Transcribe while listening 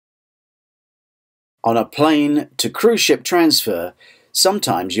On a plane to cruise ship transfer,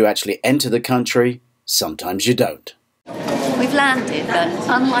 sometimes you actually enter the country, sometimes you don't. We've landed, but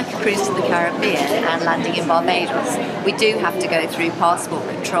unlike a cruise to the Caribbean and landing in Barbados, we do have to go through passport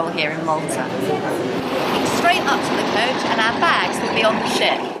control here in Malta. Straight up to the coach and our bags will be on the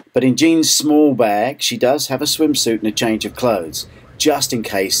ship. But in Jean's small bag, she does have a swimsuit and a change of clothes, just in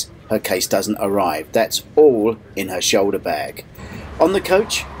case her case doesn't arrive. That's all in her shoulder bag. On the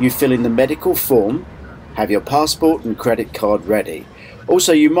coach, you fill in the medical form, have your passport and credit card ready.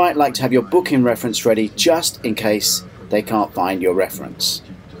 Also, you might like to have your booking reference ready just in case they can't find your reference.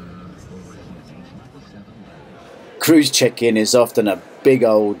 Cruise check-in is often a big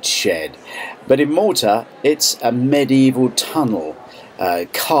old shed, but in Malta it's a medieval tunnel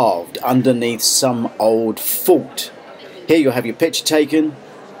carved underneath some old fort. Here you'll have your picture taken,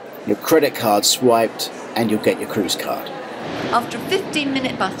 your credit card swiped, and you'll get your cruise card. After a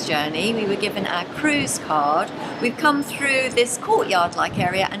 15-minute bus journey, we were given our cruise card. We've come through this courtyard-like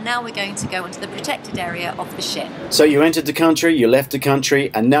area, and now we're going to go into the protected area of the ship. So you entered the country, you left the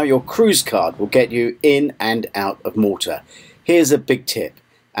country, and now your cruise card will get you in and out of Malta. Here's a big tip,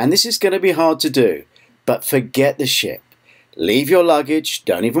 and this is going to be hard to do, but forget the ship. Leave your luggage,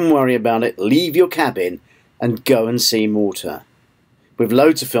 don't even worry about it, leave your cabin, and go and see Malta. We've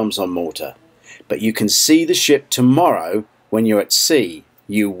loads of films on Malta, but you can see the ship tomorrow when you're at sea.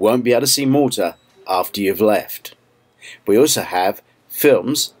 You won't be able to see Malta after you've left. We also have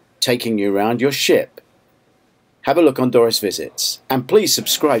films taking you around your ship. Have a look on Doris Visits, and please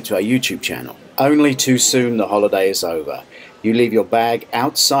subscribe to our YouTube channel. Only too soon the holiday is over. You leave your bag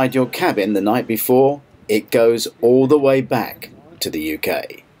outside your cabin the night before, it goes all the way back to the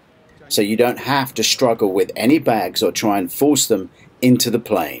UK. So you don't have to struggle with any bags or try and force them into the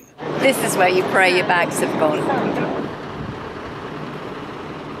plane. This is where you pray your bags have gone.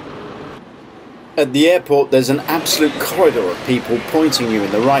 At the airport, there's an absolute corridor of people pointing you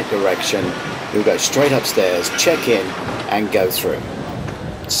in the right direction. You'll go straight upstairs, check in, and go through.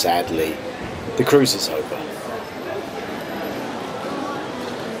 Sadly, the cruise is over.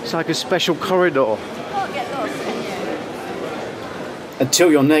 It's like a special corridor.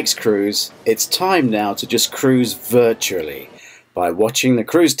 Until your next cruise, it's time now to just cruise virtually by watching the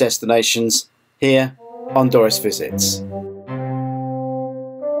cruise destinations here on Doris Visits.